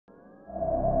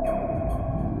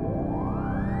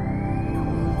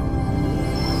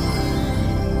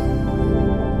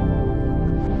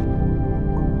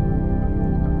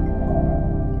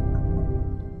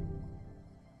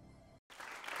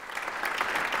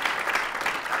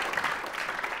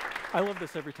I love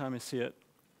this every time I see it.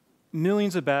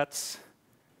 Millions of bats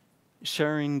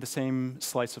sharing the same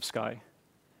slice of sky.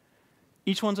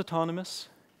 Each one's autonomous.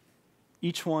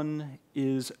 Each one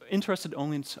is interested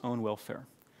only in its own welfare.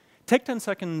 Take 10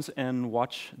 seconds and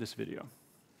watch this video.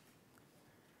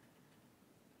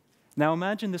 Now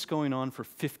imagine this going on for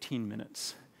 15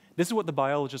 minutes. This is what the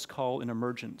biologists call an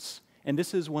emergence, and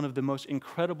this is one of the most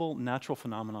incredible natural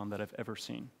phenomena that I've ever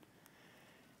seen.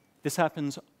 This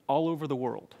happens all over the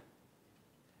world.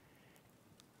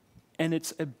 And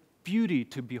it's a beauty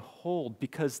to behold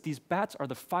because these bats are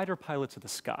the fighter pilots of the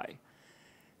sky.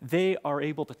 They are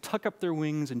able to tuck up their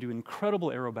wings and do incredible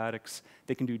aerobatics.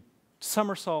 They can do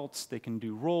somersaults, they can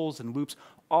do rolls and loops,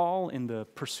 all in the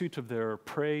pursuit of their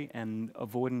prey and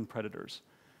avoiding predators.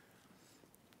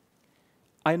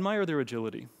 I admire their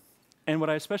agility. And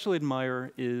what I especially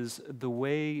admire is the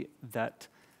way that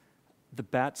the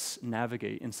bats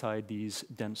navigate inside these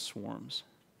dense swarms.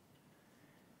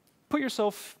 Put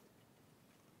yourself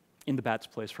in the bat's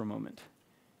place for a moment.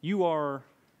 You are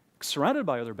surrounded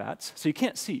by other bats, so you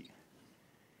can't see.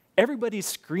 Everybody's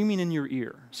screaming in your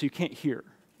ear, so you can't hear.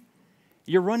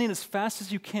 You're running as fast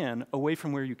as you can away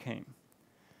from where you came.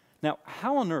 Now,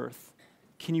 how on earth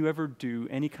can you ever do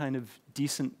any kind of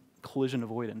decent collision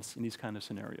avoidance in these kind of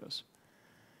scenarios?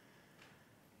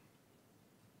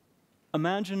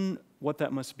 Imagine what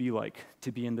that must be like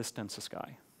to be in this dense a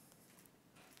sky.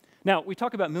 Now, we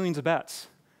talk about millions of bats.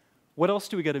 What else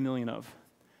do we get a million of?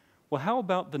 Well, how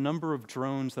about the number of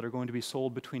drones that are going to be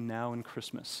sold between now and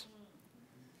Christmas?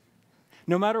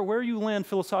 No matter where you land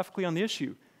philosophically on the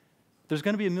issue, there's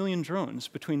going to be a million drones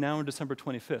between now and December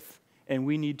 25th, and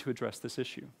we need to address this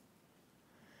issue.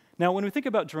 Now, when we think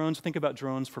about drones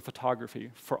for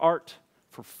photography, for art,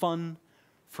 for fun,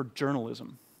 for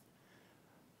journalism.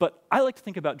 But I like to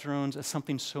think about drones as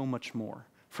something so much more.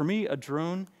 For me, a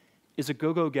drone is a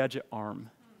go-go gadget arm.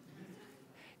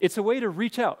 It's a way to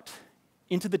reach out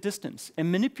into the distance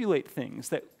and manipulate things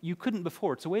that you couldn't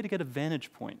before. It's a way to get a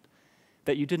vantage point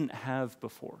that you didn't have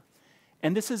before.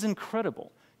 And this is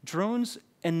incredible. Drones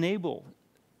enable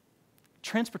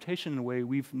transportation in a way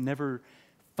we've never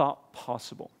thought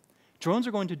possible. Drones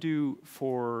are going to do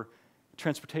for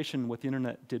transportation what the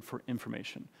internet did for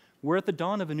information. We're at the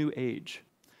dawn of a new age.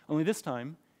 Only this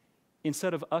time,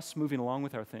 instead of us moving along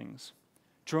with our things,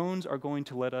 drones are going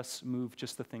to let us move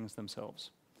just the things themselves.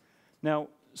 Now,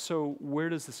 so where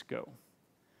does this go?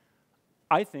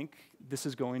 I think this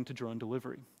is going to drone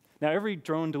delivery. Now, every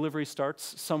drone delivery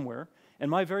starts somewhere,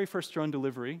 and my very first drone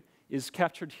delivery is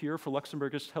captured here for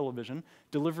Luxembourgish television,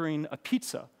 delivering a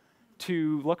pizza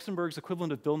to Luxembourg's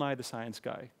equivalent of Bill Nye the Science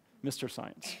Guy, Mr.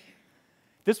 Science.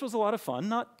 This was a lot of fun,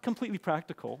 not completely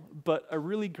practical, but a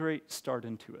really great start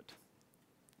into it.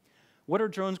 What are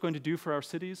drones going to do for our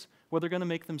cities? Well, they're going to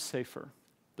make them safer.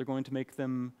 They're going to make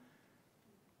them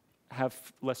have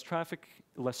less traffic,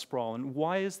 less sprawl. And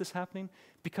why is this happening?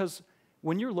 Because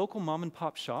when your local mom and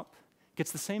pop shop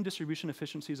gets the same distribution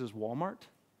efficiencies as Walmart,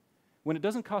 when it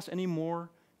doesn't cost any more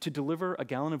to deliver a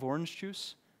gallon of orange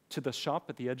juice to the shop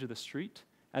at the edge of the street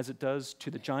as it does to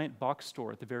the giant box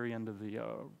store at the very end of the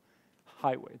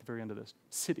highway, at the very end of the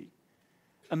city,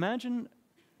 imagine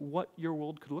what your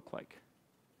world could look like.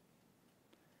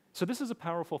 So this is a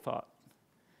powerful thought.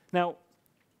 Now,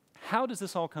 how does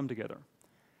this all come together?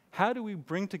 How do we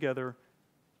bring together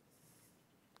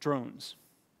drones,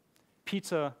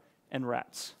 pizza, and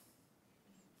rats?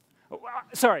 Oh,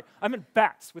 sorry, I meant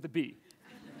bats with a B.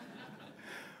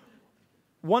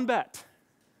 One bat,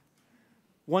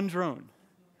 one drone.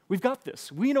 We've got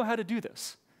this. We know how to do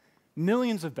this.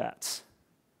 Millions of bats.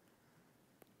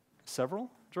 Several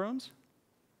drones?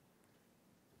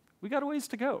 We got a ways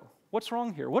to go. What's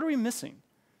wrong here? What are we missing?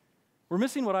 We're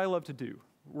missing what I love to do.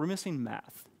 We're missing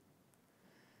math.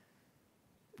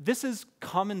 This is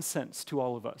common sense to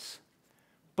all of us.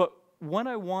 But when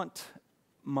I want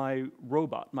my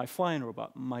robot, my flying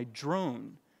robot, my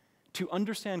drone, to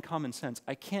understand common sense,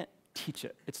 I can't teach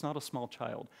it. It's not a small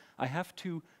child. I have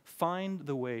to find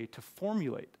the way to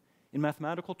formulate in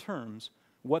mathematical terms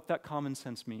what that common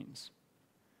sense means.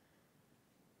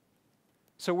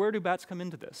 So where do bats come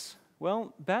into this?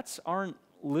 Well, bats aren't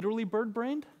literally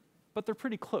bird-brained, but they're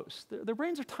pretty close. Their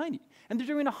brains are tiny, and they're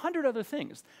doing 100 other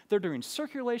things. They're doing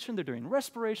circulation, they're doing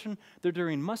respiration, they're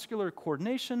doing muscular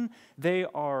coordination, they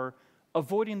are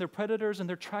avoiding their predators, and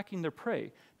they're tracking their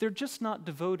prey. They're just not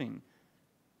devoting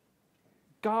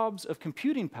gobs of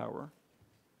computing power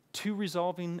to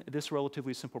resolving this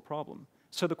relatively simple problem.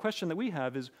 So the question that we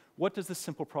have is, what does this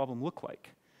simple problem look like?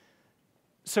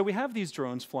 So we have these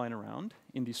drones flying around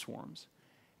in these swarms,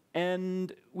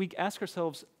 and we ask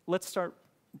ourselves, let's start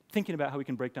thinking about how we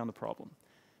can break down the problem.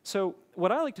 So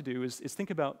what I like to do is think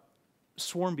about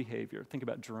swarm behavior, think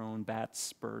about drone,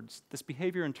 bats, birds, this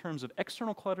behavior in terms of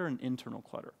external clutter and internal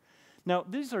clutter. Now,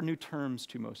 these are new terms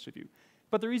to most of you,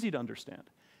 but they're easy to understand.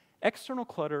 External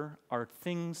clutter are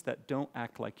things that don't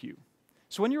act like you.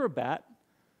 So when you're a bat,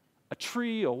 a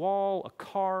tree, a wall, a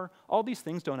car, all these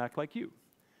things don't act like you.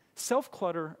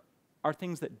 Self-clutter are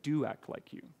things that do act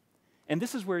like you. And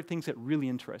this is where things get really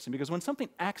interesting, because when something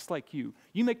acts like you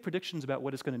make predictions about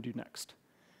what it's going to do next.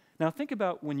 Now think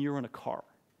about when you're in a car.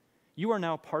 You are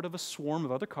now part of a swarm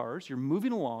of other cars, you're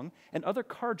moving along, and other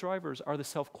car drivers are the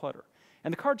self-clutter.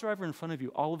 And the car driver in front of you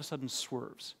all of a sudden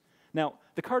swerves. Now,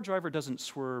 the car driver doesn't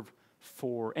swerve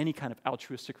for any kind of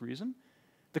altruistic reason.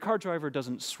 The car driver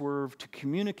doesn't swerve to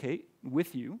communicate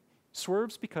with you,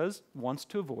 swerves because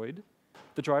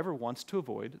the driver wants to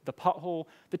avoid the pothole,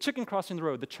 the chicken crossing the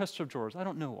road, the chest of drawers, I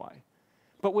don't know why.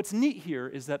 But what's neat here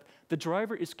is that the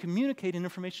driver is communicating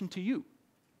information to you.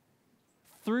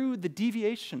 Through the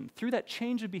deviation, through that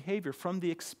change of behavior from the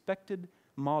expected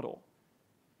model,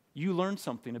 you learn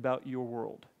something about your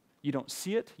world. You don't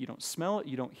see it, you don't smell it,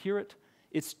 you don't hear it.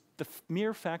 It's the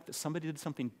mere fact that somebody did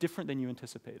something different than you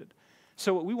anticipated.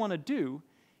 So what we want to do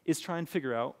is try and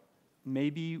figure out,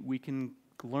 maybe we can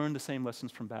learn the same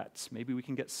lessons from bats. Maybe we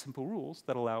can get simple rules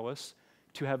that allow us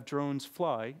to have drones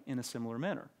fly in a similar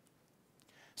manner.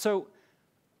 So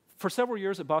for several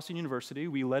years at Boston University,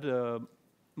 we led a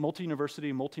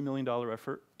multi-university, multi-million-dollar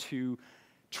effort to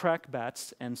track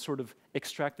bats and sort of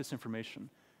extract this information.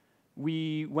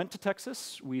 We went to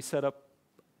Texas, we set up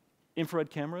infrared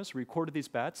cameras, recorded these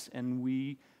bats, and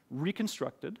we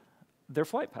reconstructed their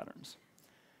flight patterns.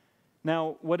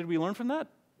 Now, what did we learn from that?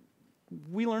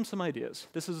 We learned some ideas.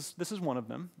 This is one of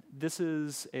them. This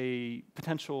is a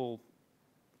potential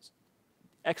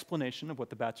explanation of what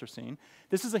the bats are seeing.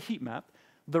 This is a heat map.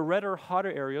 The redder,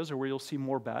 hotter areas are where you'll see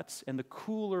more bats, and the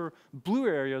cooler, bluer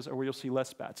areas are where you'll see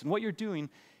less bats. And what you're doing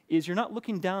is you're not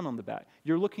looking down on the bat.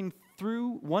 You're looking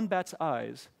through one bat's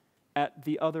eyes at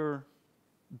the other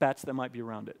bats that might be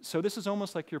around it. So this is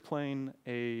almost like you're playing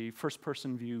a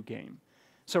first-person view game.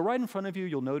 So right in front of you,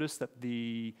 you'll notice that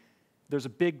there's a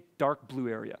big, dark blue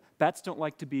area. Bats don't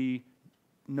like to be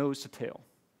nose to tail.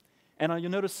 And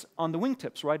you'll notice on the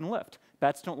wingtips, right and left,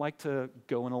 bats don't like to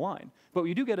go in a line. But what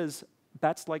you do get is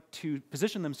bats like to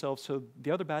position themselves so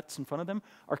the other bats in front of them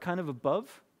are kind of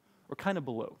above or kind of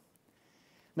below.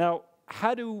 Now,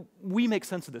 how do we make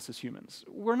sense of this as humans?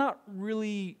 We're not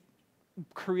really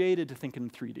created to think in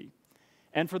 3D.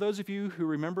 And for those of you who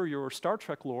remember your Star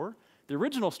Trek lore, the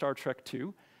original Star Trek II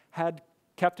had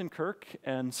Captain Kirk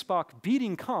and Spock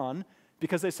beating Khan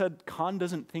because they said Khan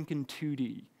doesn't think in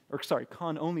 2D. Or sorry,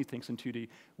 Khan only thinks in 2D.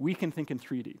 We can think in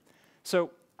 3D.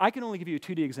 So I can only give you a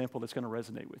 2D example that's going to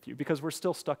resonate with you because we're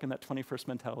still stuck in that 21st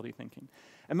mentality thinking.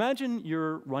 Imagine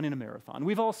you're running a marathon.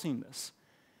 We've all seen this.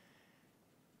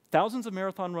 Thousands of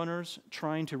marathon runners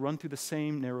trying to run through the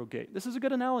same narrow gate. This is a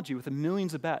good analogy with the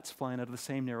millions of bats flying out of the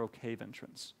same narrow cave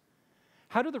entrance.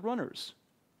 How do the runners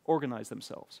organize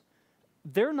themselves?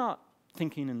 They're not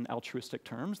thinking in altruistic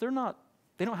terms. They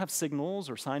don't have signals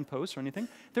or signposts or anything.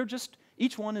 They're just,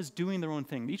 each one is doing their own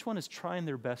thing. Each one is trying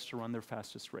their best to run their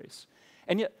fastest race.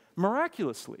 And yet,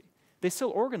 miraculously, they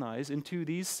still organize into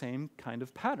these same kind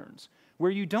of patterns,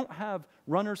 where you don't have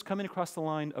runners coming across the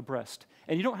line abreast,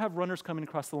 and you don't have runners coming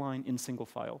across the line in single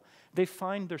file. They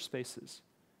find their spaces.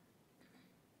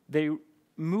 They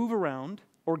move around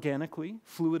organically,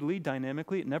 fluidly,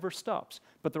 dynamically. It never stops.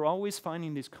 But they're always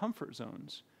finding these comfort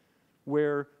zones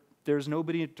where there's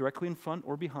nobody directly in front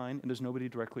or behind, and there's nobody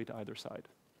directly to either side.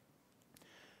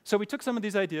 So we took some of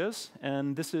these ideas,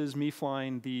 and this is me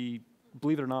flying the,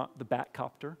 believe it or not, the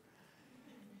Batcopter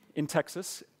in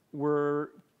Texas. We're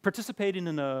participating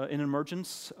in an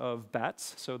emergence of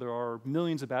bats, so there are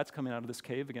millions of bats coming out of this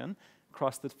cave again,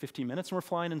 across the 15 minutes, and we're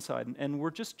flying inside, and we're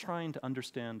just trying to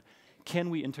understand, can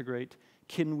we integrate,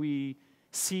 can we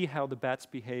see how the bats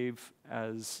behave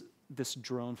as this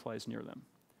drone flies near them?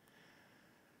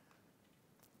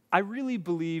 I really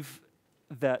believe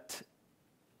that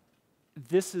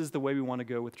this is the way we want to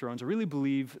go with drones. I really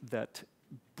believe that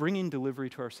bringing delivery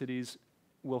to our cities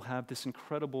will have this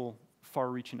incredible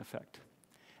far-reaching effect.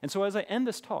 And so as I end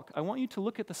this talk, I want you to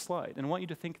look at the slide, and I want you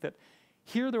to think that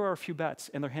here there are a few bats,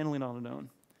 and they're handling it on their own.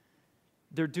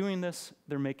 They're doing this,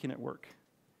 they're making it work.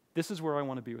 This is where I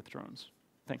want to be with drones.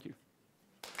 Thank you.